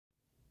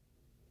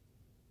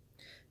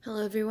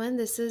Hello everyone,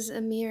 this is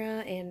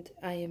Amira and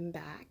I am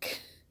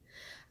back.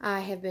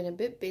 I have been a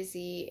bit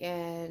busy,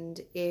 and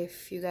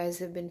if you guys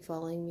have been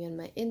following me on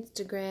my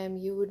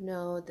Instagram, you would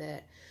know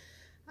that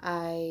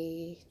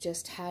I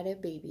just had a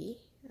baby,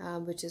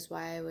 which is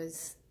why I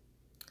was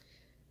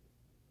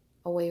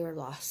away or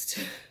lost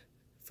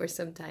for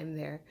some time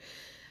there.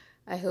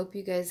 I hope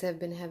you guys have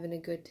been having a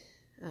good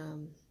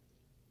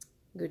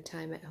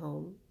time at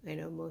home. I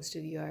know most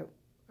of you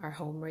are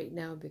home right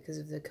now because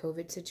of the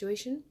COVID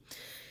situation.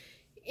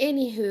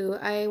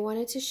 Anywho, I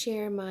wanted to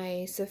share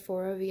my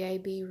Sephora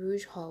VIB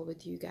Rouge haul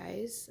with you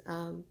guys.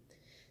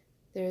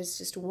 There's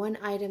just one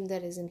item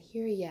that isn't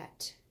here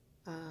yet.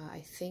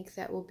 I think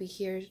that will be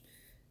here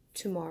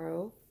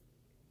tomorrow.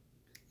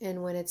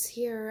 And when it's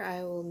here,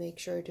 I will make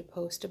sure to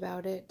post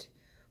about it,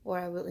 or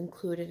I will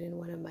include it in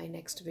one of my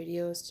next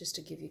videos just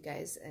to give you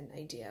guys an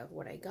idea of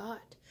what I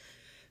got.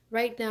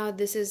 Right now,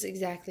 this is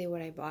exactly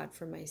what I bought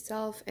for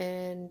myself,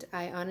 and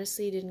I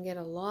honestly didn't get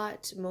a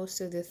lot.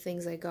 Most of the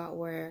things I got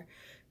were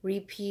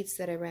repeats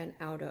that I ran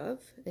out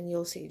of, and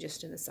you'll see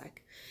just in a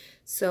sec.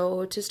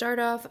 So to start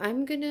off,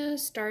 I'm gonna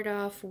start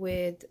off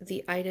with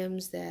the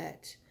items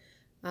that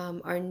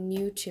are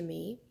new to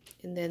me,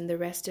 and then the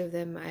rest of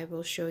them I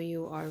will show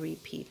you are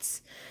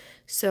repeats.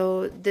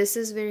 So this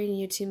is very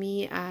new to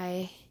me.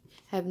 I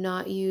have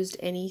not used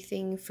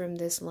anything from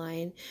this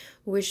line.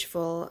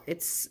 Wishful,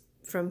 it's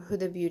from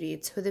Huda Beauty.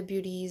 It's Huda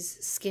Beauty's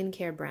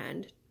skincare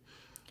brand.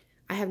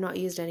 I have not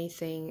used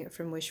anything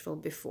from Wishful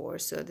before,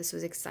 so this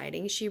was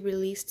exciting. She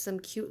released some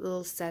cute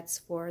little sets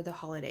for the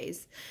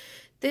holidays.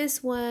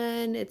 This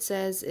one, it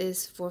says,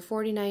 is for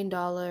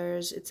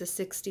 $49. It's a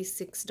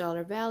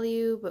 $66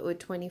 value, but with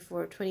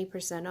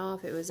 20%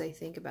 off, it was, I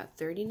think, about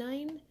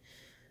 $39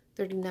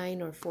 or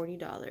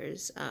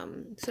 $40.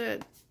 So,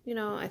 you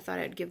know, I thought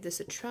I'd give this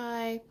a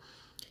try.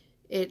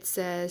 It's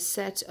a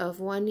set of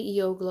 1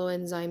 Yo Glow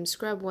Enzyme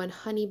Scrub, 1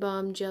 Honey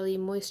Balm Jelly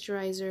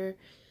Moisturizer,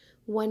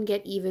 1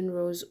 Get Even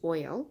Rose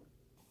Oil.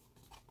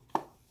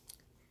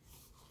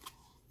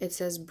 It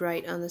says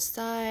Bright on the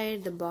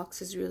side. The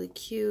box is really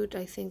cute.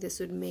 I think this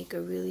would make a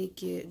really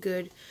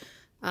good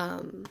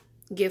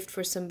gift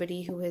for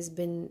somebody who has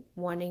been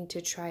wanting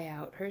to try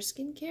out her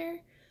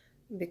skincare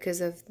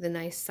because of the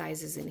nice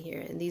sizes in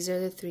here. And these are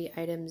the 3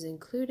 items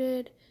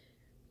included.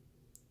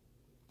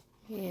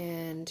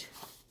 And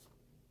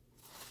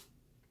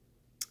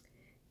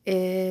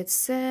it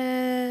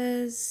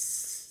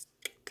says,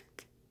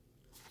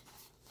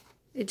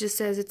 it just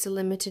says it's a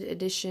limited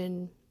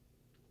edition.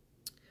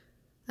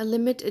 A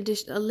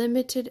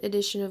limited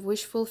edition of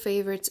Wishful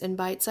favorites in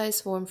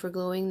bite-sized form for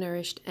glowing,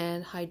 nourished,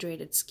 and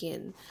hydrated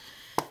skin.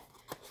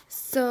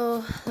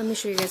 So let me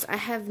show you guys. I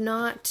have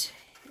not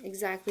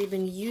exactly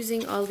been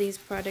using all these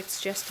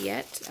products just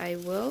yet. I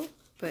will,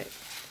 but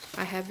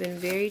I have been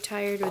very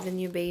tired with a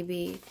new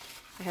baby.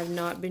 I have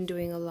not been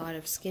doing a lot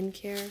of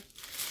skincare.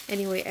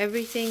 Anyway,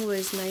 everything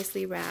was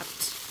nicely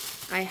wrapped.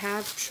 I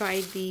have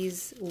tried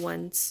these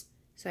once,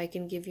 so I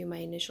can give you my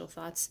initial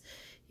thoughts.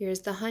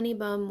 Here's the Honey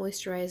Balm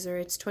Moisturizer.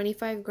 It's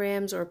 25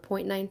 grams or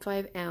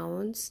 0.95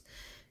 ounce.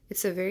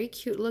 It's a very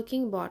cute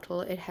looking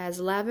bottle. It has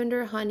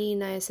lavender, honey,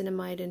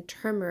 niacinamide, and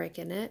turmeric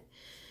in it.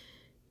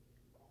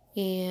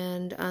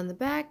 And on the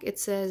back, it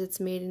says it's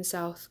made in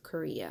South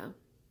Korea.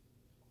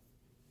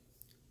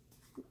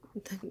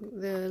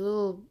 The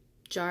little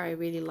jar I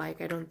really like.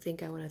 I don't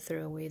think I want to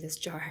throw away this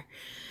jar.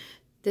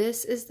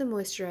 This is the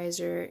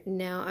moisturizer.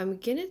 Now, I'm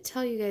going to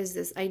tell you guys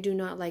this. I do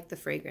not like the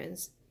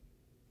fragrance.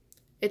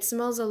 It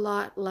smells a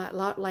lot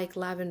like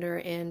lavender,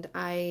 and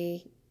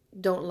I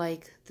don't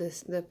like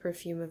the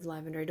perfume of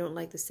lavender. I don't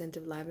like the scent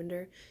of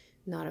lavender.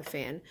 Not a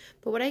fan.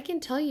 But what I can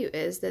tell you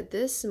is that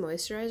this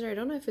moisturizer, I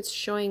don't know if it's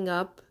showing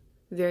up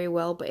very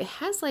well, but it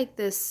has like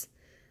this,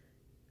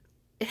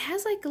 it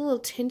has like a little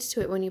tint to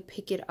it when you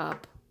pick it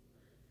up,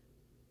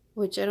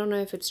 which I don't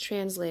know if it's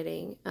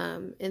translating.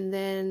 And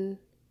then,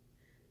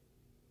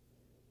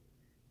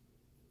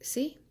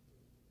 see?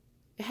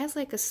 It has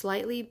like a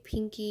slightly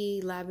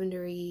pinky,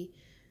 lavendery,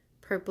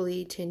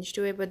 purpley tinge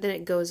to it, but then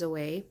it goes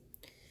away.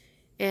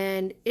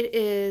 And it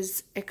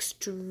is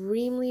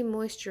extremely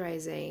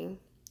moisturizing.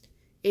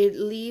 It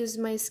leaves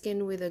my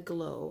skin with a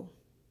glow.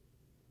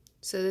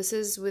 So this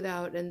is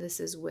without and this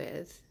is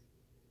with,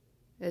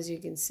 as you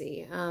can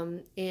see.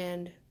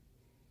 And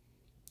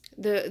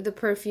the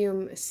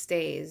perfume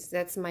stays.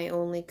 That's my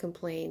only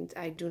complaint.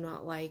 I do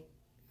not like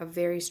a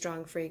very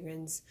strong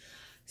fragrance,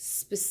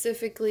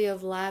 specifically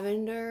of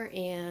lavender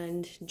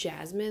and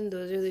jasmine.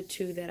 Those are the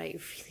 2 that I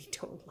really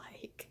don't like.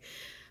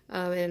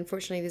 And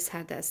unfortunately, this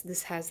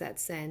has that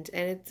scent,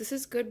 and this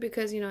is good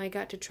because, you know, I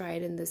got to try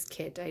it in this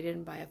kit. I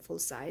didn't buy a full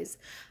size.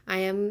 I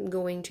am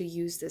going to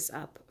use this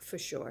up for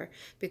sure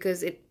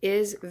because it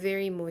is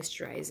very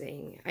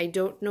moisturizing. I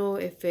don't know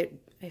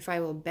if I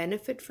will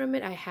benefit from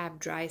it. I have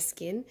dry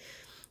skin,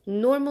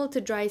 normal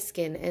to dry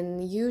skin,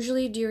 and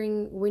usually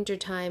during winter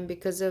time,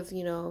 because of,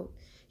 you know,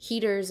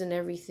 heaters and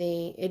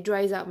everything, it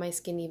dries out my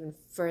skin even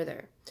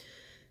further.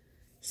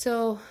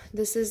 So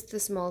this is the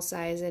small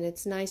size, and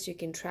it's nice. You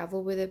can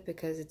travel with it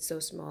because it's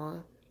so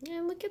small.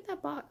 And look at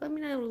that box. I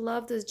mean, I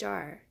love this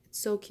jar. It's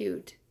so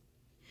cute.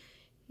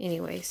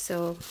 Anyway,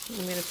 so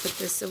I'm going to put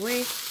this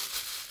away.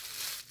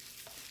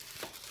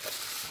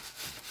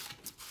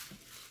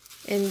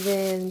 And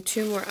then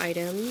 2 more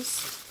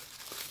items.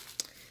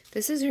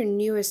 This is her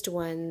newest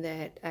one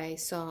that I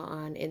saw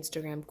on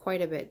Instagram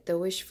quite a bit. The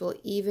Wishful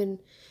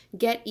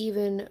Get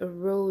Even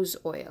Rose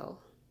Oil.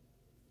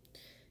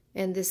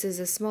 And this is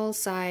a small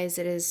size.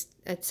 It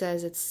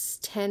says it's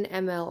 10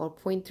 ml or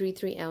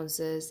 0.33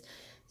 ounces.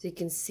 So you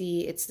can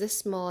see it's this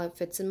small. It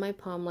fits in my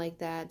palm like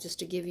that, just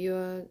to give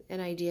you an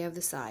idea of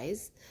the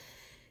size.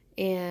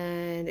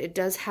 And it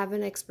does have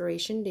an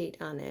expiration date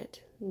on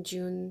it,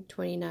 June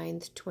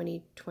 29th,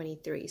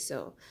 2023.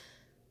 So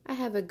I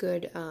have a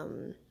good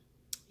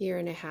year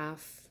and a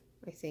half,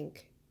 I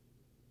think,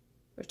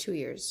 or 2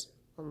 years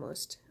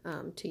almost,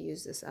 to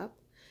use this up.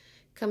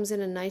 Comes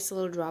in a nice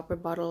little dropper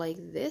bottle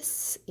like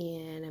this,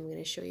 and I'm going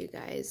to show you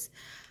guys.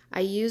 I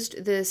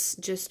used this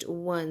just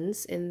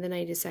once, and then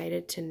I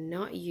decided to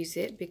not use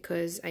it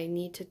because I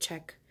need to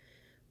check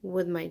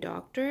with my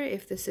doctor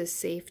if this is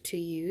safe to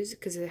use,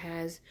 because it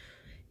has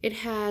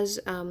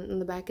on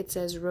the back it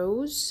says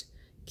rose,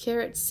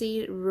 carrot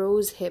seed,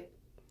 rose hip,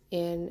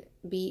 and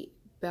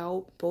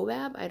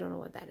baobab. I don't know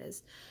what that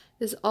is.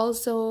 This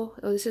also,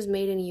 this is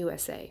made in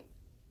USA.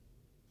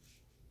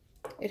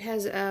 It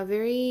has a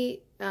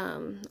very,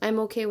 I'm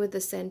okay with the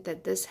scent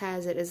that this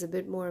has. It is a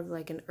bit more of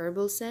like an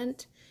herbal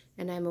scent,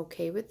 and I'm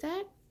okay with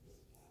that.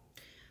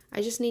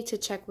 I just need to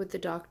check with the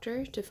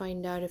doctor to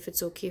find out if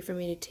it's okay for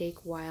me to take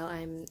while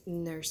I'm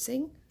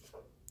nursing.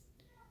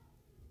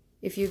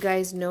 If you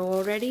guys know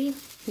already,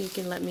 you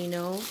can let me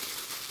know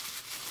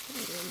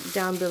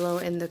down below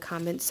in the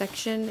comment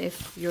section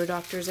if your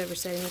doctor's ever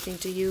said anything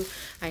to you.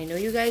 I know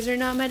you guys are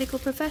not medical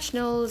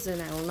professionals,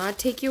 and I will not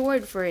take your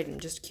word for it. I'm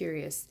just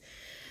curious.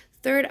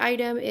 Third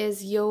item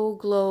is Yo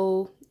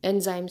Glow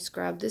Enzyme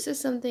Scrub. This is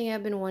something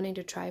I've been wanting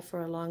to try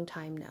for a long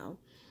time now.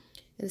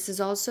 This is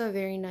also a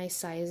very nice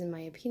size in my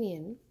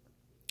opinion.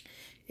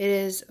 It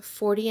is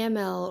 40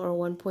 ml or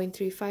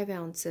 1.35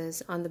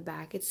 ounces. On the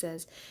back it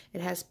says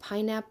it has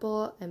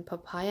pineapple and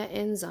papaya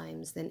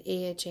enzymes, then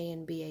AHA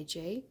and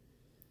BHA.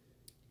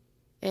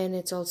 And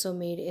it's also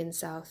made in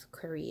South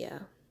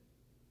Korea.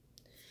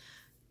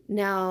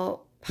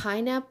 Now,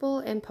 pineapple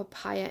and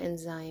papaya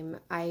enzyme,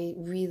 I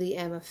really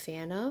am a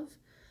fan of,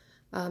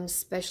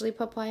 especially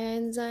papaya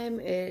enzyme.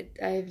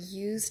 I've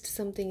used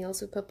something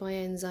else with papaya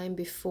enzyme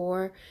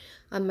before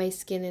on my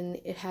skin, and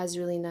it has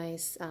really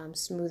nice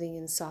smoothing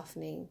and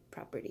softening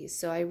properties.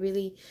 So I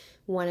really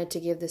wanted to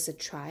give this a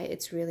try.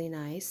 It's really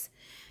nice.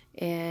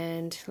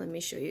 And let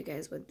me show you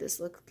guys what this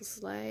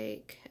looks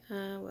like.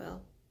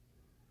 Well,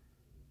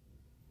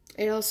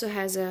 it also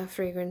has a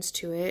fragrance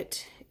to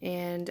it.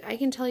 And I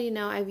can tell you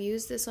now, I've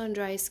used this on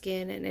dry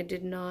skin and it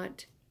did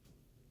not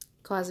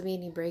cause me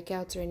any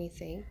breakouts or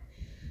anything.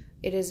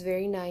 It is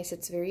very nice.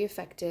 It's very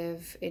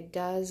effective. It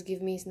does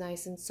give me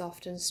nice and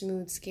soft and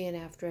smooth skin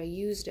after I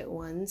used it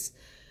once.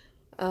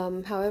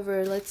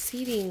 However, let's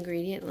see the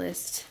ingredient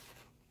list.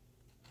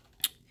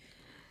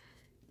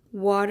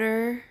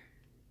 Water,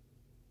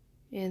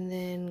 and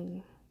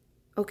then,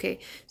 okay,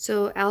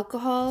 so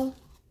alcohol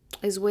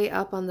is way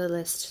up on the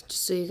list,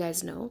 just so you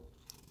guys know.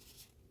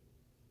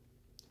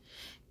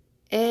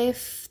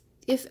 If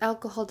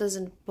alcohol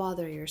doesn't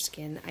bother your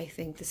skin, I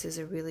think this is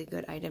a really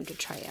good item to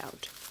try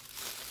out.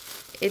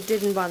 It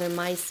didn't bother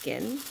my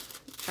skin.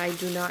 I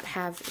do not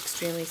have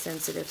extremely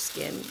sensitive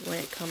skin when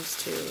it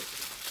comes to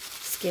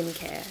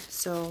skincare,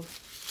 so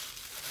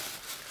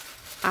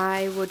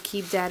I would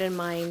keep that in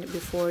mind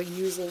before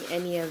using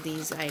any of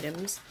these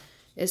items,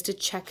 is to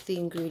check the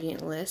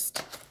ingredient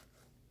list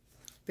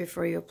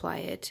before you apply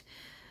it.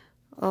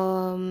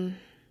 For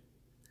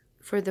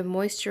the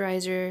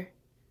moisturizer,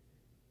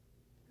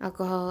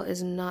 alcohol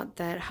is not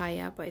that high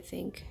up, I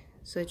think,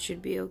 so it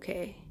should be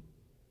okay.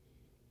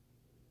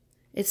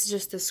 It's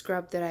just the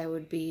scrub that I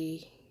would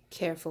be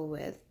careful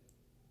with.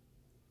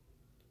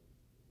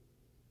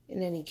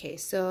 In any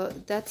case, so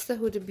that's the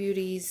Huda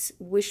Beauty's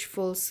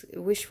Wishful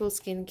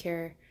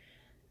Skincare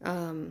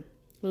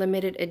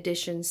limited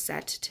edition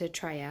set to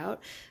try out.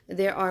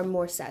 There are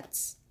more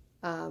sets.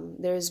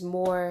 There's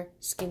more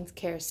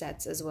skincare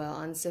sets as well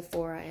on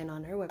Sephora and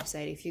on her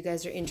website. If you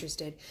guys are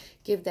interested,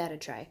 give that a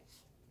try.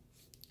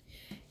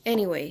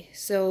 Anyway,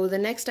 so the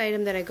next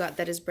item that I got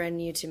that is brand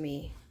new to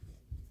me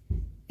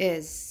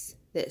is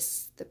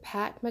this, the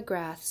Pat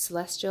McGrath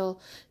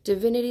Celestial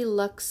Divinity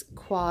Luxe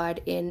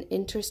Quad in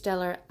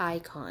Interstellar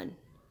Icon.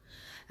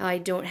 Now, I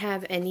don't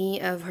have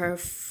any of her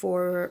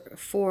four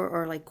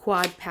or like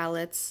quad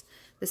palettes.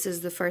 This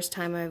is the first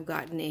time I've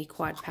gotten a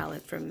quad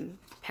palette from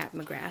Pat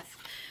McGrath.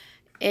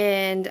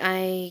 And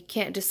I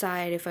can't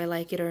decide if I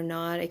like it or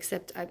not,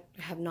 except I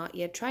have not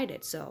yet tried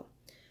it. So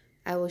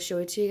I will show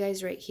it to you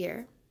guys right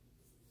here.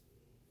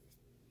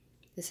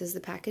 This is the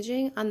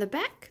packaging. On the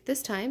back,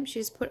 this time,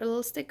 she's put a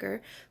little sticker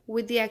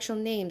with the actual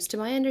names. To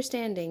my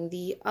understanding,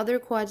 the other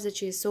quads that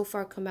she has so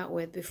far come out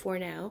with before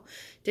now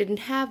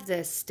didn't have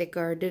this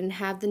sticker, didn't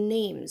have the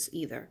names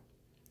either.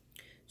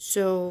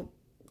 So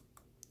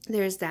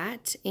there's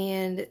that.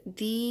 And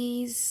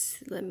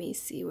these, let me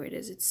see, where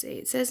does it say?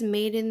 It says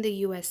made in the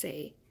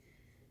USA.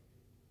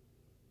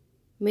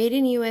 Made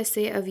in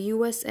USA of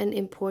US and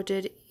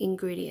imported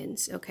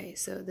ingredients. Okay,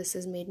 so this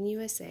is made in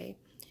USA.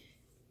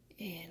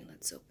 And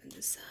let's open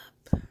this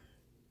up.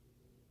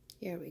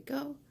 Here we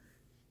go.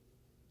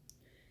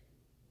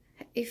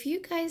 If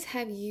you guys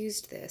have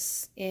used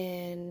this,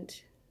 and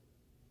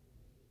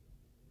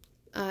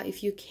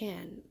if you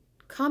can,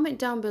 comment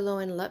down below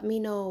and let me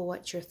know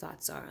what your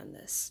thoughts are on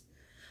this.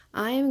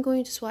 I am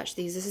going to swatch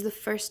these. This is the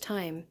first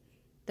time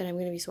that I'm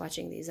going to be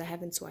swatching these. I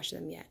haven't swatched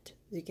them yet.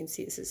 As you can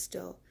see, this is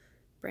still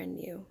brand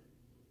new.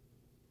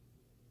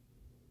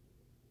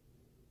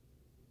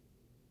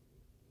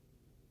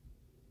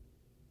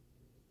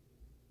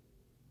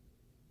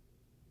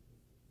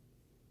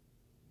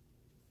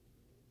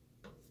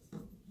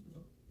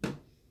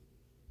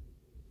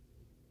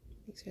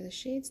 These are the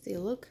shades. They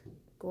look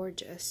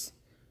gorgeous.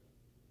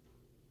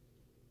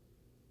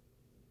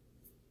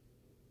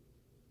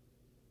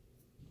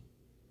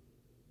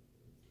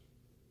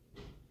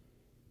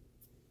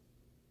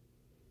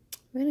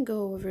 I'm going to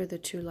go over the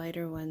two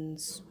lighter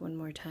ones one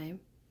more time.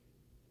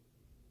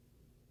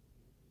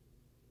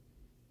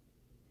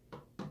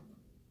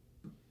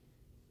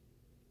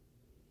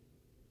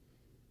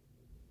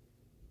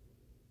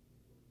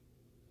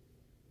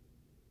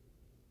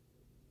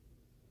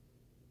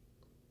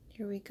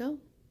 Here we go.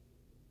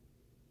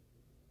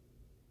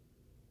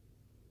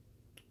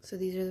 So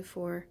these are the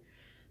 4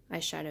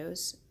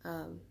 eyeshadows.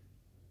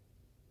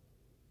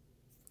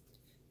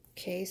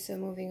 Okay, so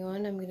moving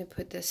on, I'm going to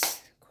put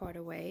this quad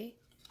away.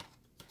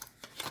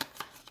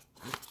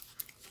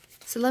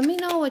 So let me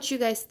know what you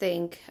guys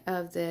think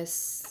of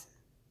this.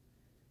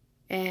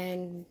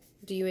 And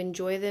do you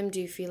enjoy them?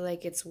 Do you feel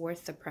like it's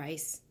worth the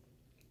price?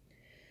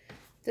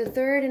 The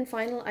third and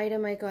final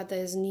item I got that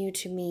is new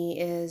to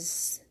me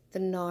is the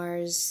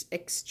NARS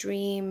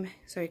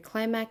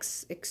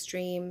Climax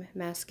Extreme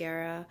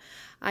Mascara.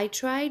 I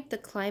tried the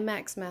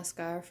Climax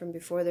mascara from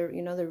before,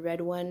 the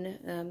red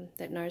one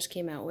that NARS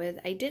came out with.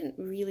 I didn't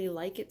really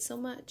like it so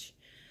much,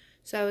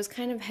 so I was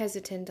kind of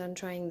hesitant on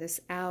trying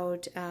this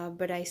out,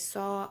 but I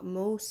saw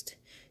most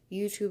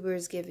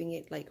YouTubers giving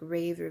it like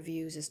rave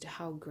reviews as to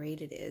how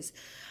great it is.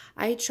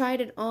 I tried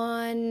it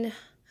on.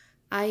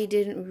 I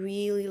didn't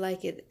really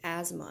like it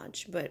as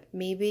much, but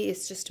maybe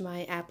it's just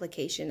my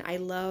application. I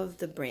love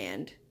the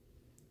brand.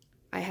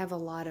 I have a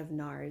lot of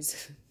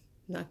NARS,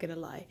 not gonna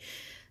lie.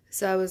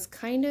 So I was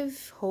kind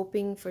of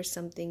hoping for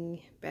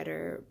something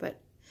better,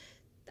 but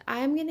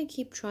I'm gonna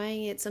keep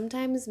trying it.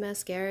 Sometimes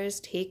mascaras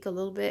take a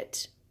little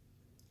bit.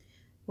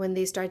 When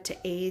they start to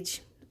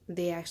age,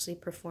 they actually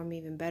perform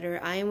even better.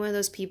 I am one of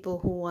those people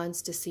who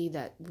wants to see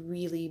that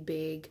really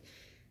big,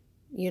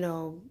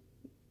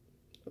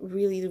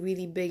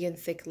 really big and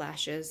thick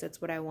lashes.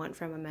 That's what I want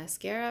from a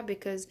mascara,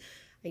 because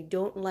I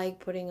don't like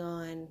putting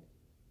on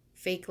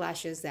fake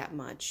lashes that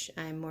much.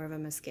 I'm more of a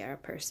mascara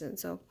person.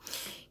 So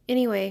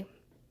anyway,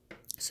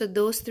 so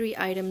those 3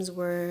 items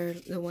were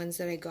the ones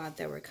that I got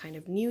that were kind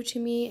of new to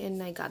me,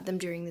 and I got them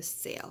during the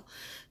sale.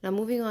 Now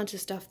moving on to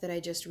stuff that I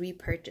just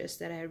repurchased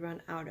that I had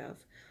run out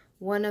of.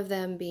 One of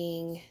them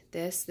being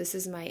this. This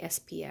is my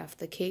SPF,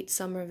 the Kate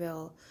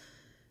Somerville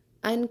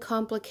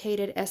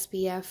Uncomplicated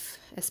SPF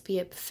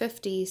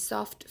 50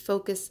 Soft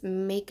Focus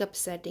Makeup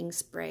Setting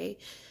Spray.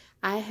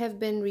 I have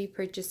been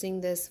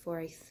repurchasing this for,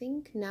 I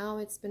think now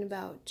it's been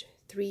about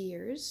 3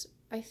 years,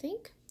 I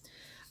think.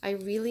 I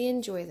really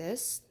enjoy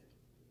this.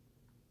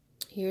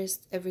 Here's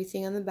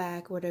everything on the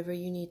back, whatever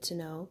you need to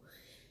know.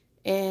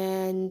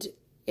 And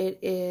it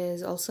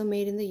is also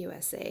made in the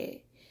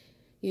USA.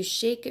 You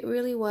shake it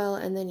really well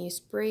and then you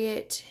spray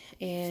it,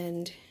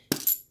 and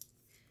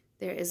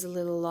there is a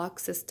little lock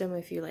system.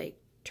 If you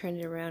like turn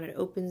it around, it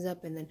opens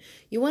up, and then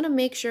you want to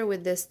make sure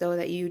with this though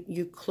that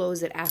you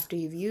close it after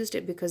you've used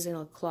it, because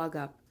it'll clog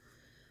up.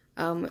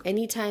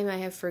 Anytime I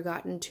have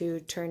forgotten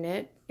to turn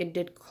it, it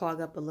did clog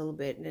up a little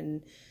bit,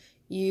 and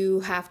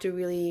you have to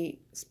really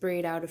spray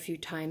it out a few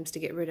times to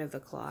get rid of the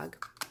clog.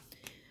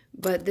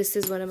 But this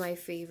is one of my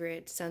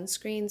favorite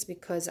sunscreens,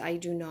 because I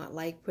do not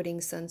like putting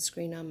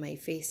sunscreen on my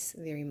face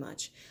very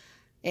much.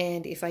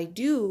 And if I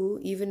do,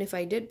 even if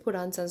I did put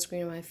on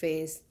sunscreen on my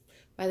face,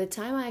 by the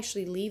time I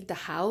actually leave the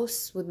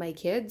house with my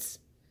kids,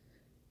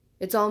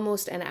 it's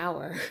almost an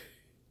hour.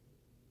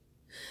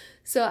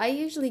 So I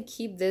usually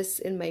keep this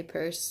in my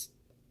purse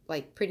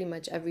like pretty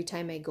much every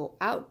time I go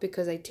out,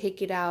 because I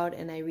take it out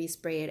and I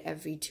respray it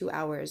every 2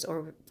 hours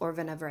or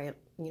whenever I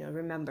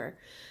remember.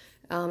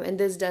 And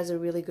this does a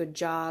really good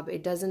job.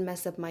 It doesn't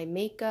mess up my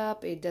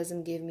makeup. It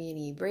doesn't give me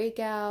any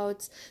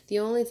breakouts. The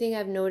only thing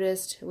I've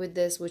noticed with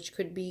this, which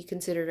could be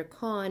considered a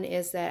con,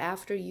 is that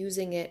after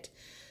using it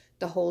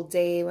the whole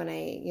day, when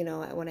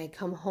I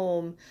come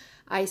home,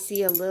 I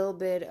see a little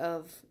bit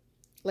of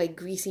like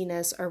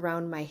greasiness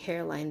around my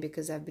hairline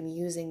because I've been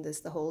using this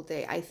the whole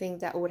day. I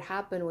think that would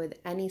happen with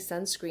any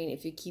sunscreen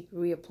if you keep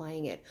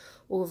reapplying it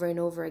over and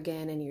over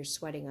again and you're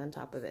sweating on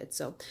top of it.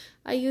 So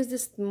I use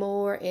this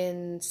more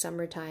in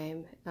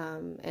summertime,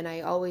 and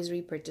I always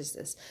repurchase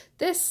this.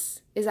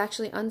 This is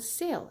actually on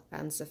sale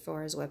on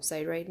Sephora's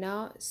website right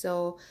now.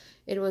 So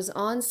it was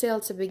on sale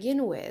to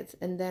begin with,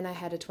 and then I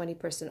had a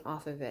 20%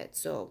 off of it.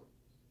 So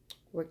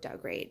worked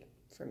out great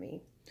for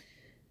me.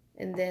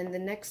 And then the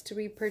next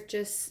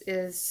repurchase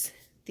is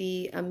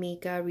the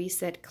Amika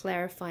Reset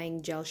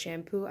Clarifying Gel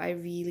Shampoo. I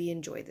really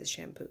enjoy this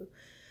shampoo.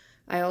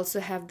 I also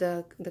have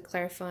the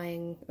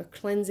clarifying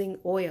cleansing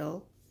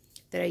oil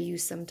that I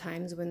use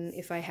sometimes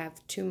if I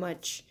have too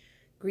much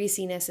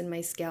greasiness in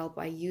my scalp.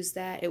 I use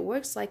that. It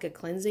works like a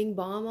cleansing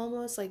balm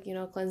almost, like, you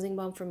know, cleansing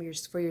balm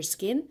for your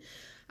skin.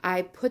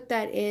 I put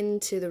that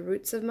into the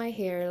roots of my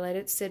hair, let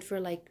it sit for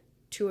like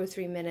 2 or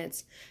 3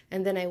 minutes,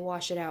 and then I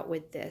wash it out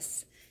with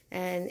this.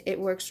 And it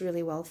works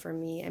really well for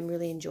me. I'm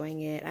really enjoying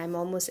it. I'm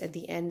almost at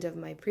the end of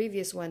my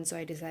previous one, so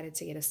I decided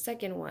to get a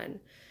second one.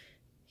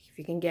 If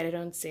you can get it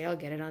on sale,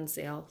 get it on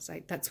sale. So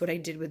that's what I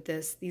did with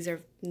this. These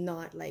are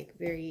not like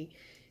very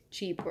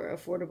cheap or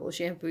affordable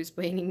shampoos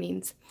by any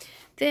means.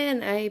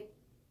 Then I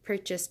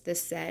purchased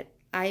this set.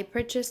 I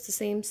purchased the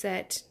same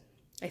set,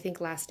 I think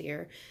last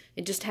year.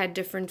 It just had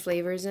different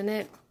flavors in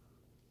it.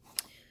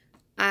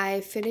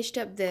 I finished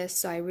up this,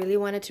 so I really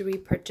wanted to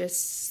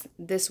repurchase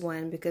this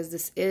one because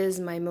this is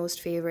my most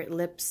favorite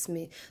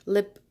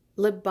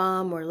lip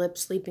balm or lip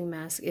sleeping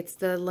mask. It's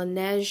the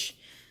Laneige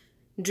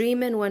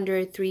Dream and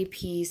Wonder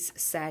 3-piece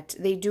set.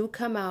 They do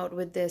come out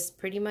with this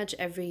pretty much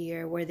every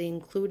year, where they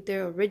include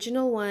their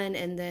original one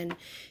and then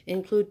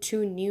include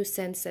 2 new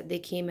scents that they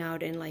came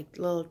out in, like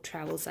little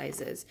travel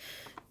sizes.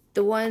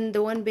 The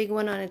one big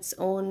one on its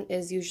own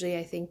is usually,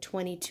 I think,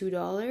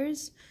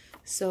 $22.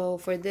 So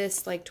for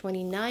this, like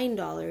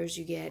 $29,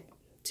 you get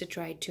to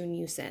try 2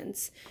 new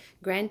scents.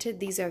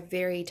 Granted, these are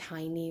very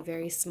tiny,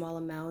 very small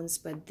amounts,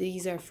 but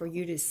these are for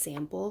you to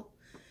sample.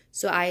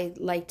 So I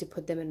like to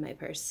put them in my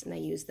purse and I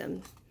use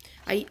them.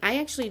 I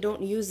actually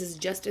don't use this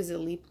just as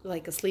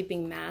like a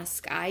sleeping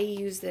mask. I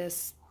use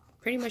this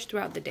pretty much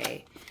throughout the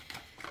day.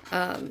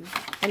 And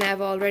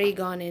I've already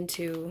gone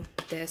into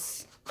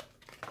this.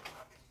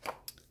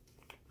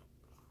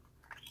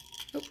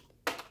 Oh,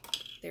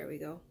 there we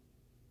go.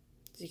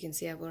 As you can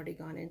see, I've already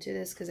gone into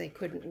this because I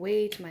couldn't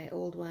wait. My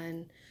old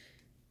one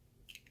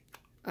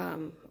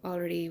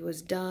already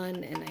was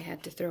done and I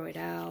had to throw it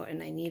out,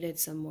 and I needed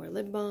some more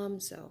lip balm,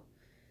 so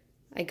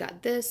I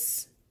got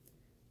this.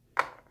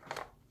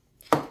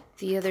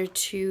 The other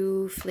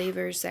 2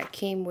 flavors that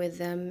came with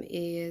them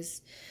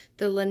is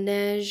the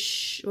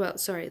Laneige,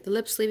 the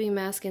lip sleeping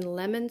mask in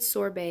lemon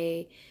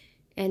sorbet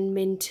and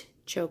mint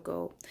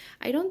choco.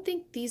 I don't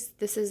think this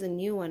is a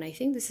new one. I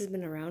think this has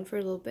been around for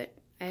a little bit.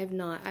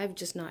 I've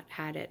just not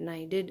had it, and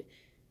I did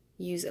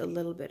use a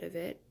little bit of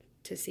it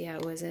to see how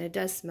it was, and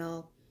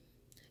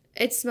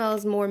it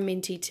smells more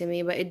minty to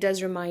me, but it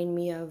does remind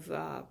me of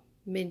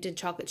mint and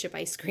chocolate chip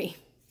ice cream.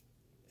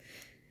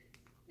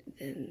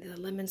 Then the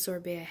lemon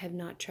sorbet I have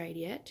not tried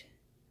yet.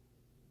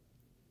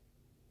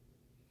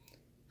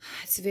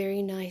 It's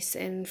very nice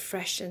and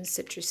fresh and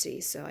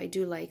citrusy, so I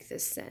do like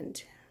this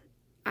scent.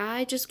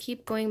 I just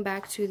keep going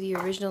back to the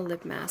original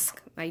lip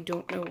mask. I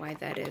don't know why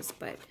that is,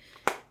 but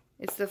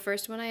it's the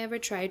first one I ever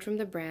tried from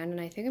the brand,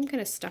 and I think I'm kind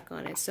of stuck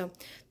on it. So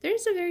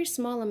there's a very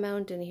small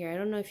amount in here. I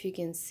don't know if you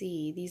can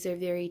see. These are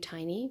very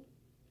tiny.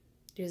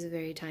 There's a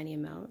very tiny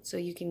amount. So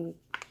you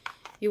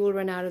will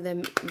run out of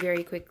them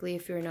very quickly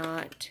if you're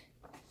not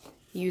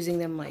using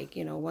them, like,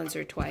 you know, once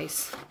or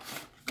twice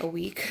a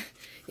week.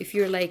 If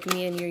you're like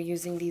me and you're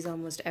using these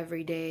almost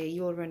every day,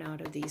 you will run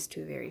out of these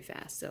 2 very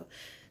fast. So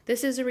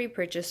this is a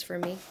repurchase for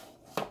me.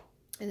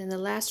 And then the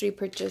last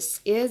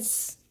repurchase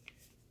is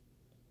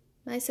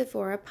my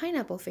Sephora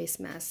pineapple face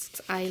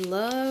masks. I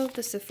love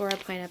the Sephora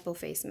pineapple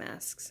face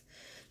masks,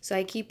 so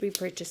I keep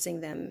repurchasing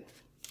them.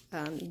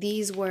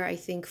 These were, I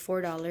think,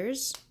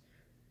 $4,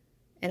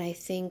 and I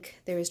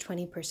think there is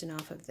 20%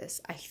 off of this.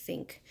 I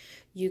think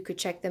you could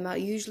check them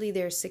out. Usually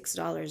they're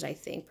 $6, I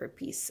think, per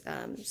piece.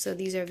 So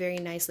these are very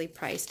nicely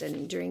priced,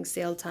 and during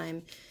sale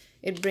time,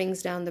 it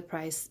brings down the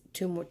price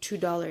to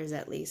 $2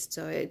 at least.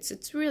 So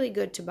it's really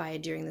good to buy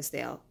it during the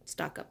sale.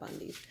 Stock up on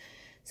these.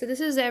 So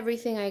this is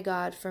everything I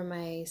got for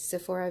my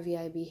Sephora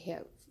VIB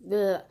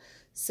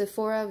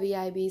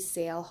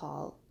sale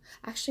haul.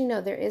 Actually, no,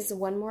 there is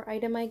one more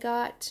item I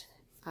got.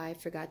 I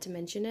forgot to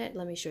mention it.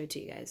 Let me show it to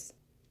you guys.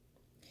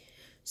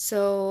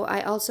 So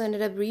I also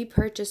ended up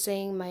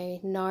repurchasing my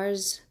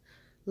NARS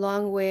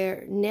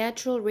Longwear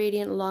Natural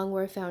Radiant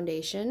Longwear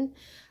Foundation.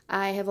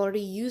 I have already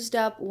used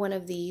up one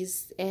of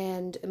these,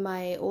 and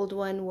my old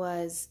one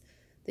was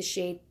the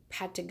shade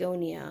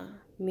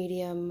Patagonia,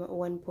 medium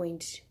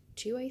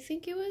 1.2, I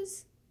think it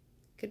was.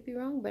 Could be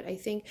wrong, but I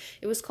think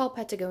it was called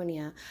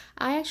Patagonia.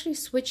 I actually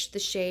switched the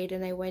shade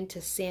and I went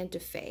to Santa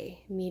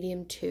Fe,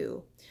 medium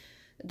 2.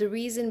 The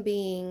reason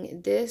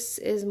being, this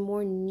is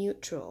more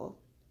neutral.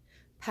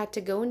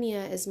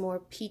 Patagonia is more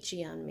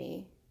peachy on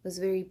me. was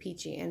very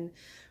peachy. And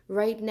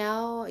right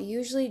now,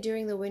 usually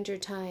during the winter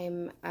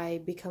time,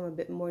 I become a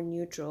bit more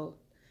neutral.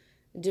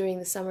 During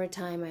the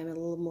summertime, I'm a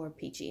little more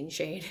peachy in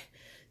shade.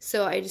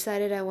 So I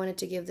decided I wanted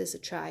to give this a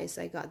try.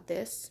 So I got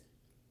this.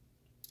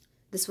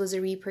 This was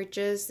a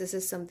repurchase. This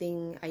is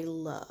something I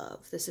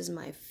love. This is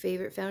my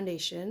favorite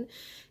foundation,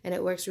 and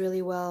it works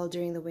really well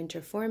during the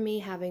winter for me.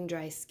 Having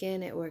dry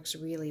skin, it works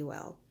really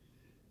well.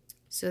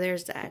 So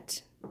there's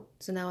that.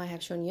 So now I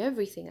have shown you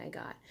everything I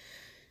got.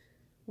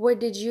 What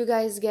did you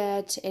guys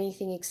get?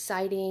 Anything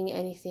exciting?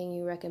 Anything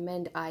you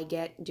recommend I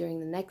get during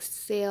the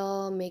next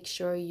sale? Make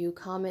sure you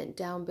comment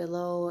down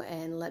below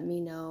and let me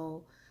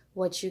know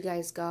what you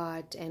guys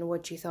got and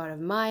what you thought of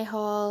my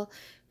haul.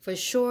 For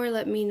sure,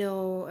 let me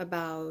know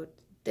about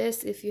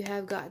this. If you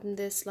have gotten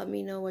this, let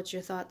me know what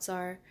your thoughts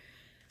are.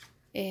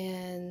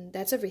 And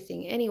that's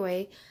everything.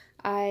 Anyway,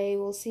 I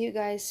will see you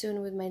guys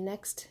soon with my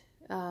next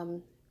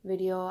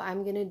video.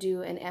 I'm gonna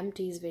do an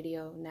empties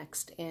video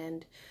next,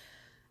 and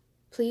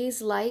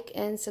please like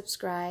and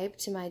subscribe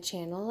to my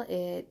channel.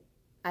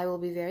 I will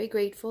be very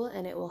grateful,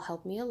 and it will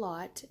help me a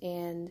lot.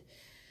 And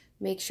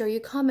make sure you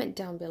comment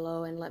down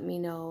below and let me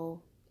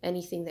know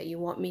anything that you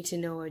want me to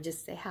know, or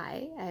just say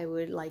hi. I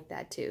would like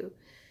that too.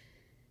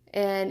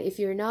 And if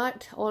you're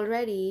not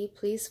already,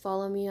 please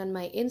follow me on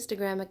my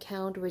Instagram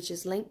account, which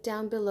is linked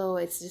down below.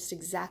 It's just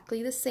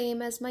exactly the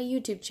same as my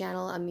YouTube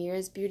channel,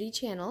 Amira's Beauty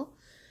Channel.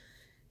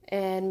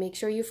 And make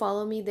sure you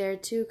follow me there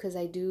too, because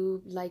I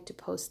do like to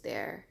post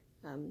there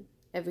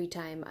every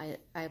time I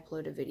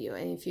upload a video.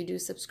 And if you do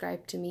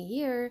subscribe to me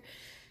here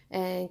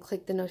and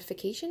click the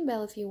notification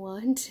bell if you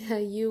want,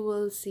 you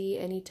will see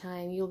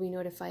anytime, you'll be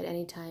notified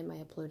anytime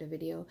I upload a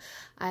video.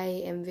 I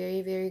am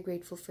very, very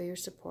grateful for your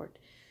support.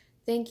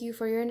 Thank you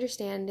for your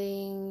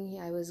understanding.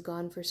 I was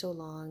gone for so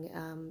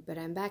long, but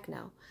I'm back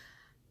now.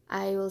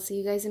 I will see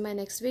you guys in my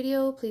next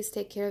video. Please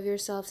take care of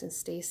yourselves and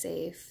stay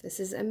safe. This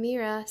is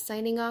Amira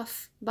signing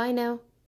off. Bye now.